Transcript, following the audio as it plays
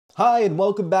Hi and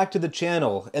welcome back to the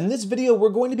channel. In this video we're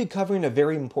going to be covering a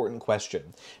very important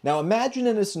question. Now imagine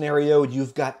in a scenario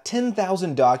you've got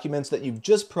 10,000 documents that you've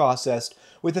just processed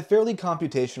with a fairly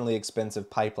computationally expensive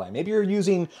pipeline. Maybe you're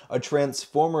using a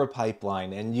transformer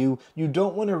pipeline and you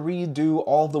don't want to redo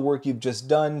all the work you've just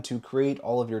done to create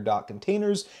all of your doc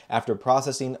containers after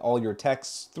processing all your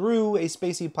texts through a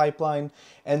spaCy pipeline,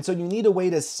 and so you need a way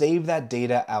to save that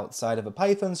data outside of a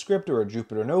Python script or a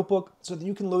Jupyter notebook so that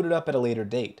you can load it up at a later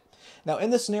date. Now in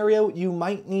this scenario, you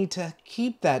might need to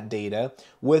keep that data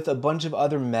with a bunch of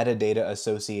other metadata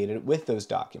associated with those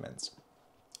documents.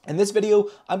 In this video,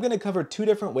 I'm going to cover two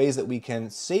different ways that we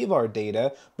can save our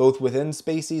data, both within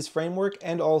spaCy's framework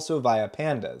and also via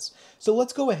pandas. So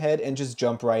let's go ahead and just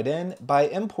jump right in by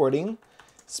importing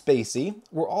spaCy.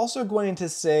 We're also going to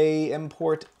say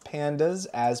import pandas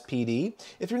as PD.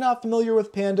 If you're not familiar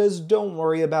with pandas, don't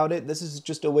worry about it. This is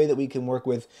just a way that we can work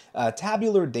with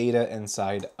tabular data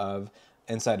inside of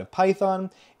Python.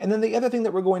 And then the other thing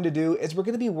that we're going to do is we're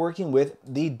going to be working with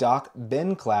the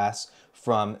DocBin class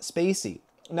from spaCy.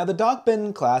 Now the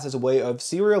DocBin class is a way of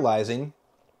serializing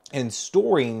and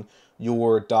storing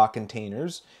your doc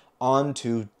containers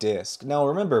onto disk. Now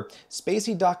remember,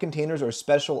 spaCy doc containers are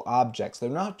special objects. They're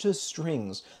not just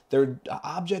strings. They're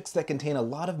objects that contain a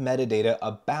lot of metadata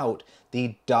about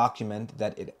the document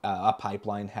that a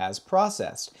pipeline has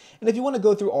processed. And if you want to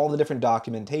go through all the different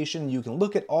documentation, you can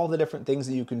look at all the different things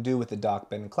that you can do with the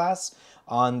DocBin class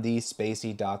on the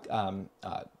spaCy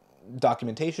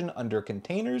documentation under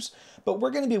containers, but we're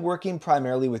going to be working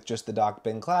primarily with just the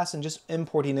DocBin class and just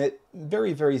importing it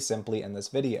very simply in this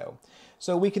video.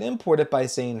 So we can import it by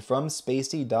saying from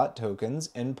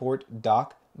spaCy.tokens import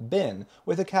DocBin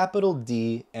with a capital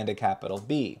D and a capital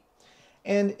B.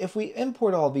 And if we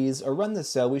import all these or run this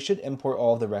cell, we should import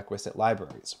all the requisite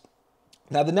libraries.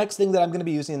 Now the next thing that I'm going to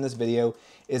be using in this video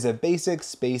is a basic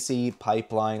spaCy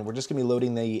pipeline. We're just going to be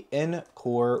loading the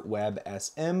ncore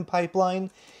WebSM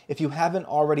pipeline. If you haven't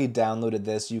already downloaded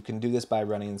this, you can do this by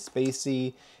running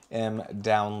spaCy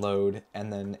download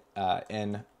and then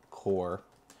ncore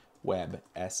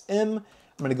WebSM.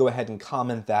 I'm going to go ahead and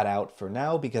comment that out for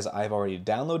now because I've already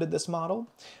downloaded this model.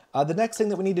 The next thing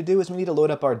that we need to do is we need to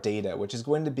load up our data, which is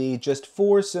going to be just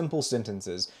 4 simple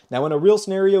sentences. Now in a real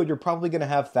scenario, you're probably going to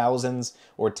have thousands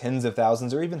or tens of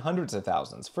thousands or even hundreds of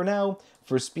thousands. For now,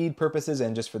 for speed purposes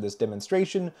and just for this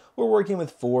demonstration, we're working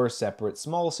with 4 separate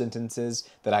small sentences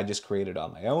that I just created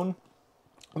on my own.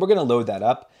 We're going to load that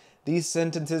up. These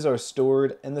sentences are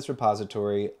stored in this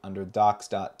repository under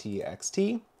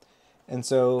docs.txt. And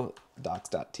so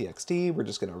docs.txt, we're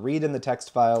just going to read in the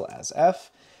text file as f,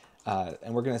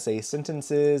 and we're going to say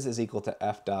sentences is equal to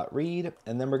f.read,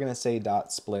 and then we're going to say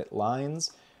 .split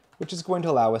lines, which is going to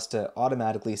allow us to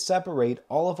automatically separate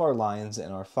all of our lines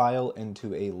in our file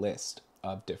into a list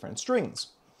of different strings.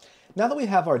 Now that we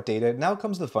have our data, now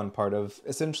comes the fun part of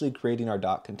essentially creating our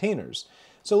doc containers.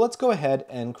 So let's go ahead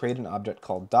and create an object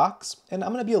called docs, and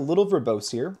I'm going to be a little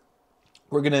verbose here.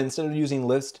 We're going to, instead of using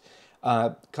list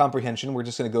comprehension, we're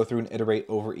just going to go through and iterate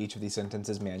over each of these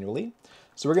sentences manually.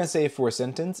 So we're going to say for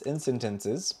sentence in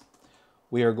sentences,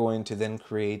 we are going to then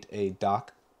create a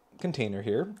doc container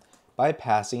here by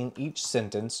passing each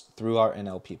sentence through our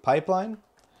NLP pipeline.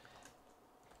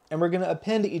 And we're going to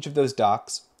append each of those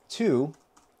docs to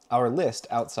our list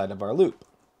outside of our loop.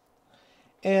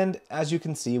 And as you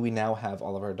can see, we now have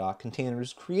all of our doc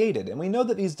containers created. And we know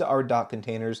that these are doc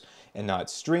containers and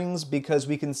not strings because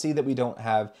we can see that we don't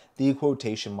have the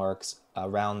quotation marks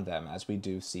around them as we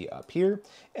do see up here.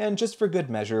 And just for good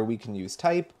measure, we can use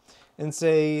type and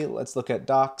say, let's look at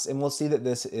docs, and we'll see that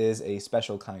this is a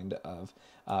special kind of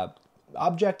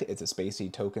object. It's a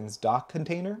spaCy tokens doc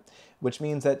container, which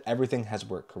means that everything has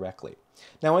worked correctly.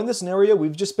 Now in this scenario,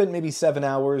 we've just spent maybe 7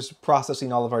 hours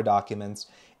processing all of our documents,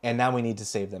 and now we need to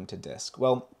save them to disk.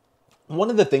 Well,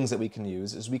 one of the things that we can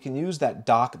use is we can use that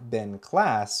DocBin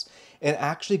class and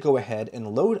actually go ahead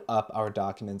and load up our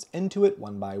documents into it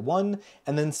one by one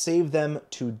and then save them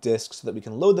to disk so that we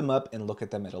can load them up and look at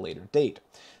them at a later date.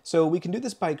 So we can do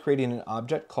this by creating an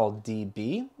object called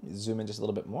DB. Zoom in just a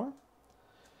little bit more.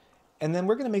 And then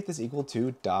we're going to make this equal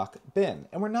to DocBin,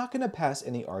 and we're not going to pass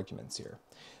any arguments here.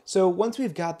 So once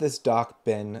we've got this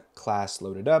DocBin class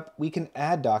loaded up, we can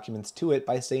add documents to it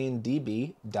by saying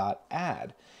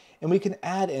db.add. And we can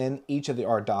add in each of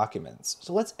our documents.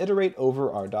 So let's iterate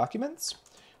over our documents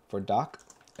for doc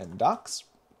and docs.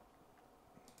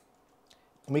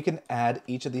 And we can add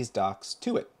each of these docs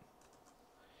to it.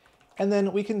 And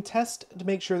then we can test to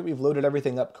make sure that we've loaded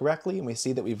everything up correctly, and we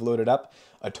see that we've loaded up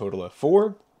a total of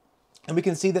 4. And we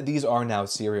can see that these are now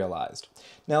serialized.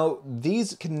 Now,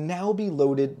 these can now be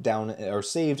loaded down or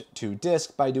saved to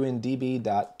disk by doing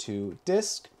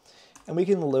db.toDisk. And we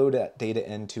can load that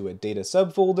data into a data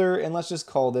subfolder, and let's just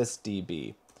call this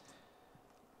db.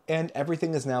 And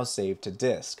everything is now saved to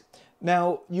disk.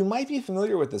 Now, you might be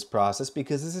familiar with this process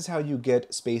because this is how you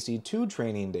get spaCy 2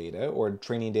 training data, or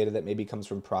training data that maybe comes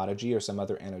from Prodigy or some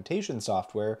other annotation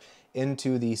software,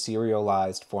 into the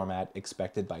serialized format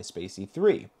expected by spaCy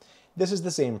 3. This is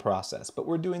the same process, but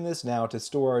we're doing this now to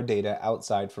store our data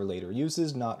outside for later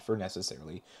uses, not for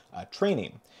necessarily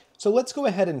training. So let's go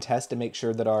ahead and test to make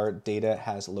sure that our data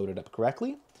has loaded up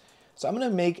correctly. So I'm going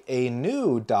to make a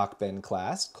new DocBin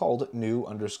class called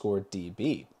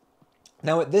new_db.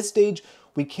 Now at this stage,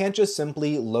 we can't just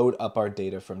simply load up our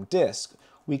data from disk.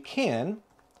 We can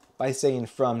by saying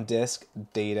from disk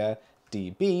data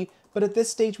db, but at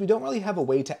this stage we don't really have a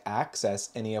way to access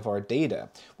any of our data.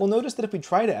 We'll notice that if we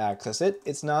try to access it,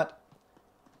 it's not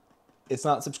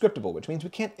subscriptable, which means we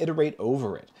can't iterate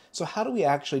over it. So how do we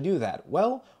actually do that?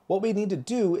 Well, what we need to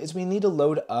do is we need to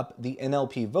load up the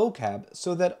NLP vocab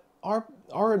so that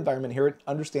our environment here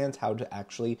understands how to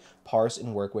actually parse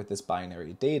and work with this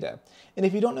binary data. And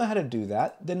if you don't know how to do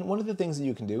that, then one of the things that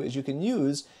you can do is you can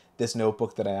use this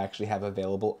notebook that I actually have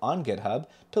available on GitHub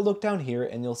to look down here,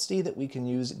 and you'll see that we can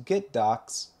use git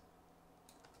docs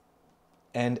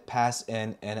and pass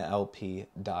in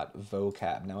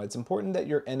nlp.vocab. Now it's important that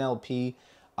your NLP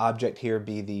object here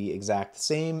be the exact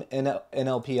same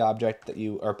NLP object that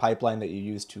or pipeline that you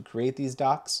use to create these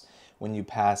docs when you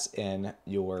pass in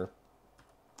your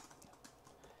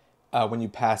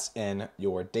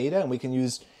data. And we can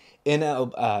use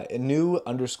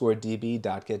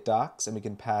new_db.getDocs, and we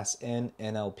can pass in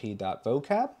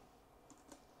nlp.vocab.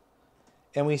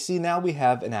 And we see now we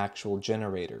have an actual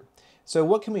generator. So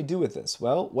what can we do with this?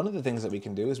 Well, one of the things that we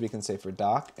can do is we can say for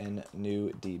doc and new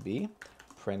db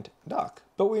print doc.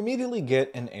 But we immediately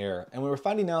get an error, and we were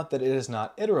finding out that it is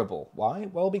not iterable. Why?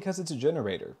 Well, because it's a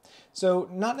generator. So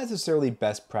not necessarily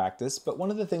best practice, but one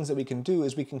of the things that we can do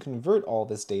is we can convert all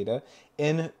this data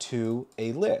into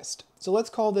a list. So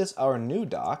let's call this our new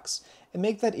docs and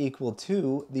make that equal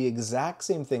to the exact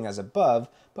same thing as above,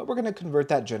 but we're going to convert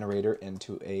that generator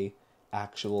into a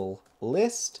actual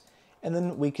list. And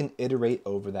then we can iterate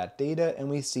over that data, and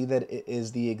we see that it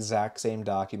is the exact same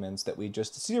documents that we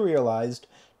just serialized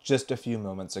just a few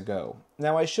moments ago.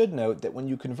 Now I should note that when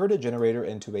you convert a generator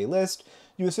into a list,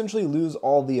 you essentially lose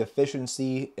all the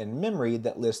efficiency and memory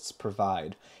that lists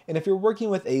provide. And if you're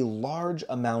working with a large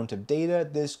amount of data,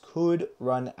 this could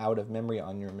run out of memory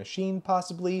on your machine,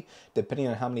 possibly, depending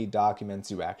on how many documents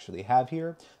you actually have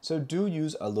here. So do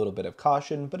use a little bit of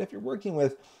caution, but if you're working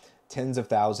with tens of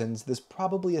thousands, this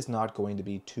probably is not going to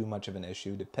be too much of an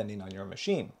issue depending on your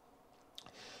machine.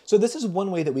 So this is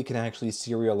one way that we can actually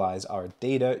serialize our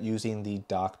data using the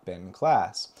DocBin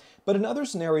class. But in other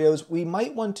scenarios, we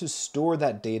might want to store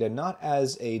that data not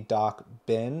as a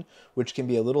DocBin, which can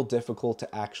be a little difficult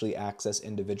to actually access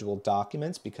individual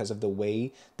documents because of the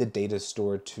way the data is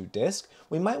stored to disk.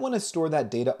 We might want to store that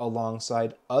data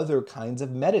alongside other kinds of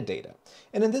metadata.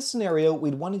 And in this scenario,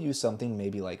 we'd want to use something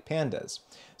maybe like pandas.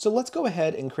 So let's go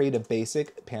ahead and create a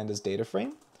basic pandas data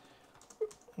frame.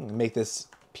 Make this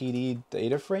PD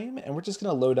data frame, and we're just going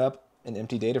to load up an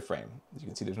empty data frame. As you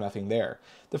can see, there's nothing there.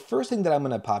 The first thing that I'm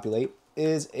going to populate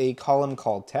is a column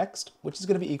called text, which is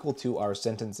going to be equal to our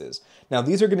sentences. Now,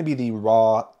 these are going to be the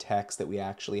raw text that we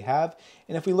actually have,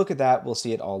 and if we look at that, we'll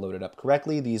see it all loaded up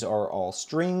correctly. These are all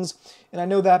strings, and I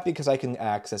know that because I can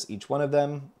access each one of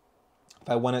them if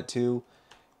I wanted to,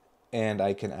 and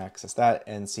I can access that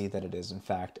and see that it is in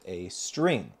fact a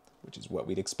string, which is what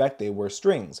we'd expect. They were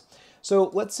strings.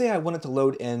 So let's say I wanted to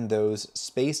load in those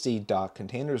spaCy doc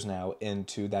containers now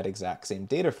into that exact same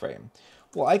data frame.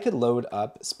 Well, I could load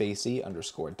up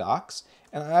spaCy_docs,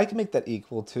 and I can make that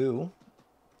equal to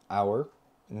our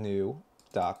new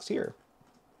docs here.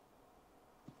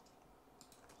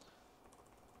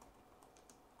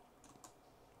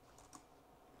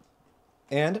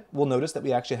 And we'll notice that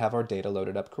we actually have our data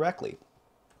loaded up correctly.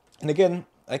 And again,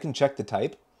 I can check the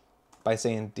type by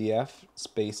saying df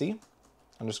spaCy_docs,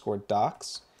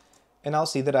 and I'll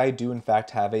see that I do in fact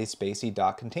have a spaCy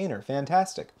doc container.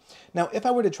 Fantastic. Now, if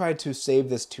I were to try to save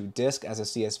this to disk as a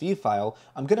CSV file,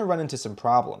 I'm going to run into some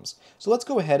problems. So let's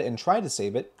go ahead and try to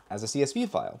save it as a CSV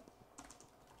file.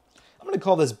 I'm going to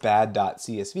call this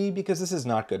bad.csv because this is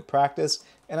not good practice,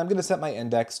 and I'm going to set my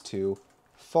index to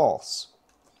false.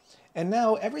 And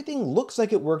now everything looks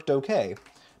like it worked okay,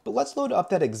 but let's load up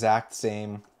that exact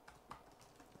same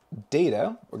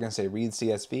data. We're going to say read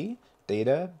CSV,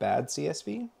 data, bad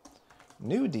CSV,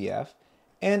 new df,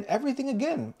 And everything,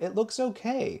 again, it looks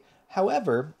okay.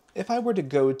 However, if I were to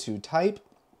go to type,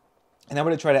 and I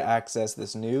were to try to access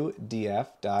this new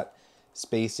df.spaCy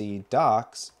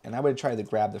docs, and I were to try to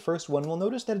grab the first one, we'll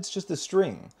notice that it's just a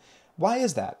string. Why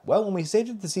is that? Well, when we saved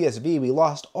it to CSV, we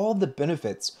lost all the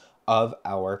benefits of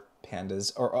our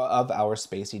pandas, or of our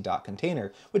spaCy doc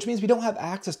container, which means we don't have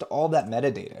access to all that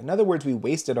metadata. In other words, we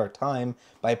wasted our time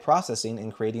by processing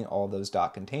and creating all those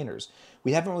doc containers.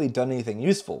 We haven't really done anything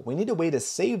useful. We need a way to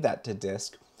save that to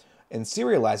disk and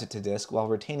serialize it to disk while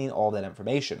retaining all that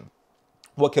information.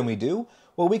 What can we do?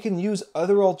 Well, we can use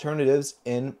other alternatives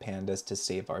in pandas to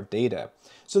save our data.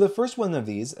 So the first one of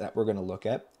these that we're going to look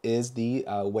at is the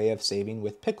way of saving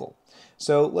with Pickle.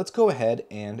 So let's go ahead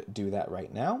and do that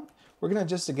right now. We're going to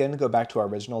just again go back to our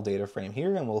original data frame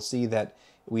here, and we'll see that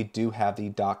we do have the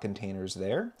doc containers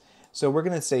there. So we're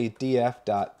going to say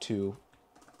df.toPickle,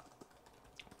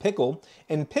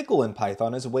 and pickle in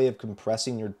Python is a way of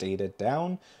compressing your data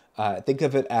down. Think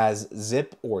of it as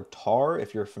zip or tar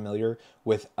if you're familiar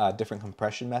with different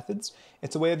compression methods.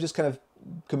 It's a way of just kind of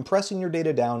compressing your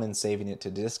data down and saving it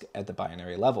to disk at the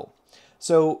binary level.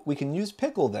 So we can use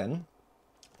pickle then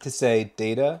to say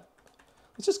data,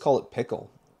 let's just call it pickle,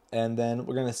 and then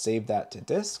we're going to save that to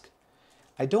disk.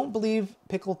 I don't believe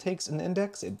pickle takes an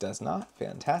index. It does not.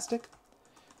 Fantastic.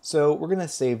 So we're going to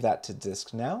save that to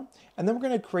disk now, and then we're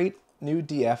going to create new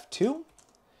df2,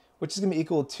 which is going to be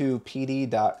equal to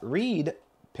pd.read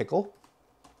pickle.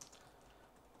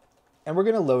 And we're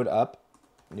going to load up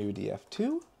new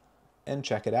df2 and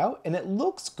check it out. And it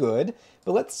looks good,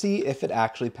 but let's see if it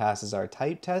actually passes our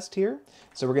type test here.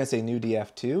 So we're going to say new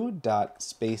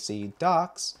df2.spaCy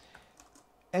docs,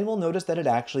 and we'll notice that it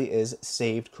actually is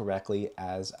saved correctly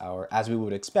as we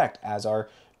would expect, as our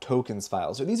tokens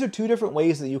file. So these are two different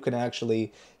ways that you can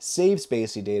actually save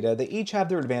spaCy data. They each have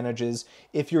their advantages.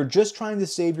 If you're just trying to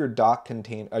save your doc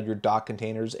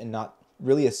containers and not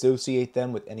really associate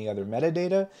them with any other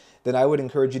metadata, then I would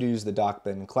encourage you to use the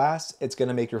DocBin class. It's going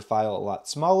to make your file a lot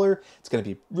smaller. It's going to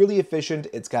be really efficient.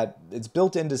 It's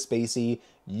built into spaCy.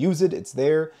 Use it. It's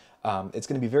there. It's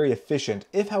going to be very efficient.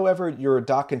 If, however, your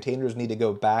doc containers need to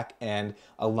go back and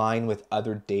align with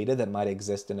other data that might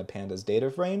exist in a pandas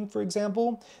data frame, for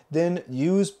example, then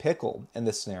use Pickle in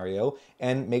this scenario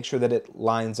and make sure that it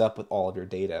lines up with all of your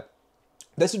data.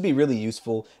 This would be really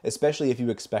useful, especially if you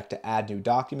expect to add new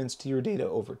documents to your data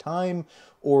over time,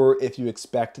 or if you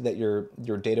expect that your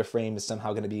data frame is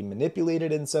somehow going to be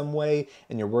manipulated in some way,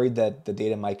 and you're worried that the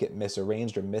data might get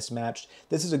misarranged or mismatched.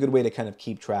 This is a good way to kind of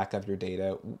keep track of your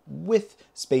data with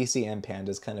spaCy and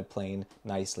pandas kind of playing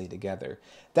nicely together.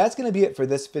 That's going to be it for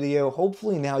this video.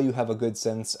 Hopefully now you have a good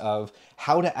sense of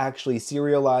how to actually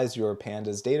serialize your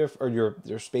pandas data, or your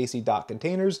spaCy doc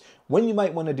containers, when you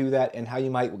might want to do that, and how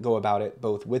you might go about it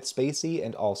both with spaCy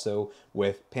and also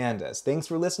with pandas. Thanks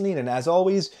for listening, and as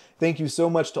always, thank you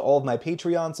so much to all of my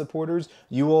Patreon supporters.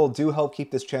 You all do help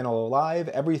keep this channel alive.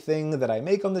 Everything that I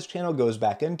make on this channel goes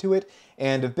back into it.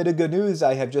 And a bit of good news,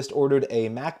 I have just ordered a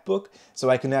MacBook, so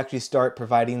I can actually start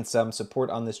providing some support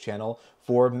on this channel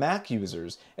for Mac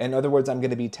users. In other words, I'm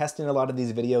going to be testing a lot of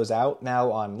these videos out now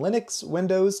on Linux,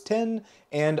 Windows 10,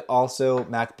 and also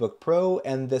MacBook Pro,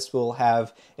 and this will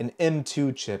have an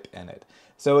M2 chip in it.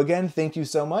 So again, thank you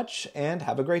so much, and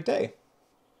have a great day.